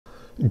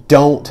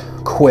Don't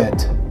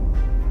quit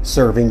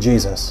serving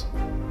Jesus.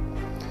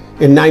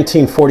 In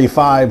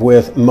 1945,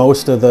 with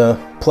most of the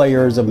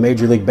players of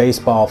Major League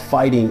Baseball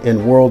fighting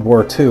in World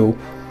War II,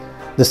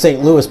 the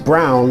St. Louis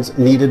Browns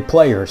needed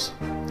players.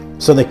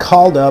 So they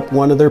called up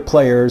one of their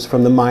players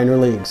from the minor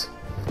leagues,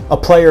 a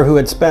player who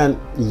had spent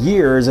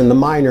years in the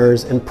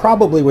minors and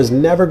probably was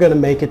never going to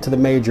make it to the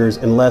majors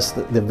unless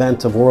the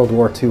event of World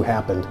War II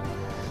happened.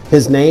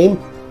 His name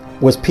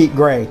was Pete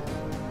Gray.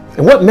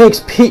 And what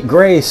makes Pete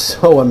Gray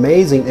so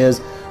amazing is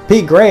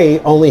Pete Gray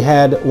only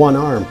had one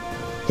arm.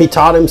 He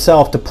taught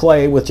himself to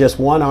play with just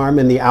one arm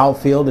in the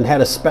outfield and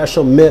had a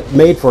special mitt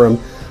made for him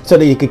so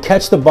that he could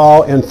catch the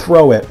ball and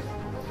throw it.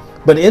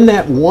 But in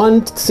that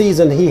one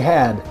season he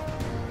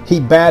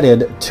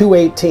batted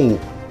 .218.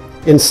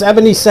 In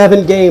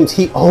 77 games,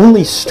 he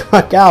only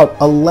struck out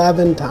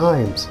 11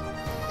 times.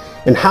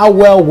 And how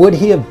well would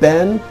he have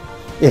been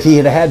if he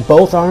had had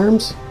both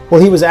arms?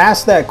 Well, he was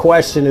asked that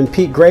question, and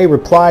Pete Gray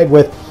replied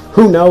with,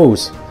 "Who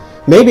knows?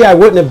 Maybe I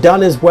wouldn't have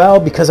done as well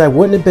because I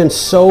wouldn't have been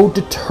so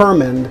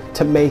determined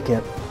to make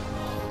it."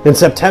 In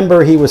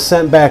September, he was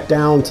sent back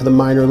down to the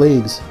minor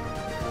leagues.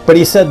 But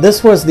he said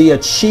this was the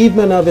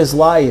achievement of his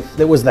life.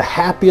 It was the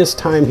happiest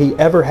time he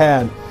ever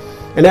had.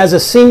 And as a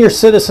senior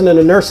citizen in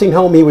a nursing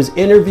home, he was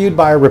interviewed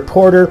by a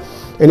reporter,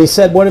 and he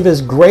said one of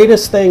his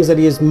greatest things that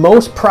he is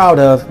most proud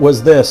of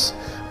was this: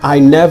 "I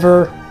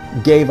never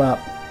gave up."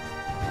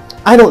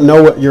 I don't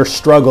know what your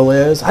struggle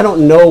is. I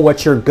don't know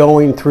what you're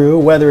going through,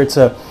 whether it's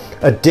a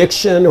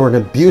addiction or an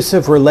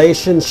abusive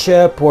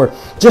relationship or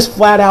just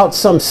flat out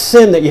some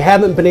sin that you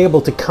haven't been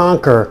able to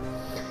conquer.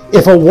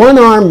 If a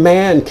one-armed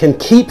man can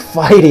keep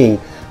fighting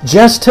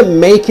just to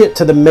make it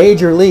to the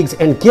major leagues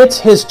and gets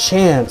his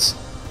chance,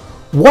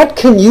 what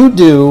can you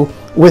do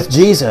with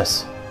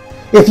Jesus?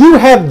 If you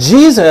have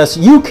Jesus,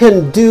 you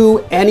can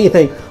do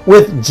anything.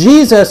 With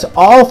Jesus,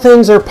 all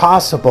things are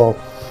possible.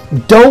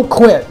 Don't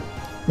quit.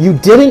 You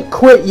didn't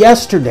quit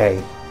yesterday,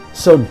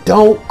 so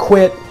don't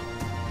quit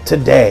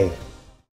today.